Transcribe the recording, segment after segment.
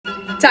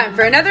Time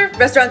for another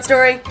restaurant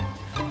story.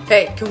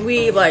 Hey, can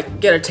we,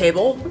 get a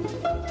table?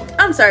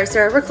 I'm sorry,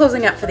 sir. We're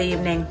closing up for the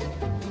evening.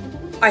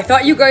 I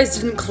thought you guys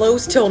didn't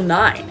close till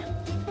 9.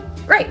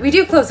 Right, we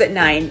do close at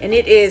 9, and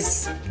it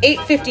is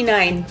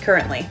 8:59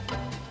 currently.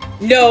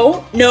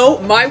 No,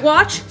 my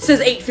watch says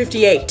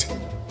 8:58.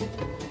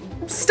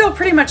 Still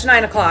pretty much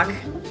 9 o'clock.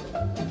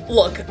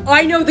 Look,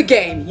 I know the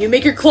game. You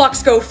make your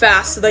clocks go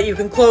fast so that you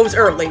can close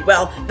early.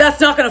 Well, that's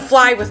not gonna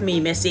fly with me,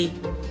 Missy.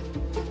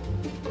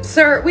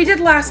 Sir, we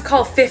did last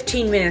call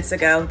 15 minutes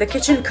ago. The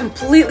kitchen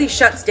completely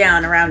shuts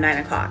down around 9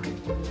 o'clock.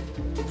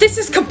 This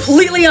is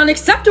completely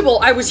unacceptable.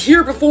 I was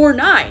here before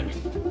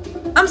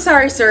 9. I'm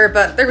sorry, sir,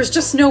 but there was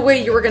just no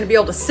way you were going to be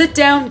able to sit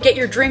down, get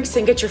your drinks,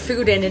 and get your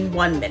food in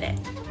 1 minute.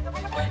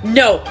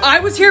 No,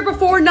 I was here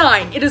before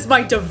 9. It is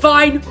my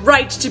divine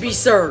right to be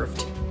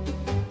served.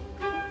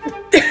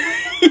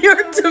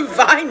 Your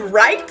divine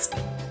right?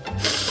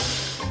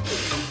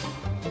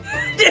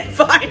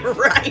 Divine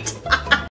right?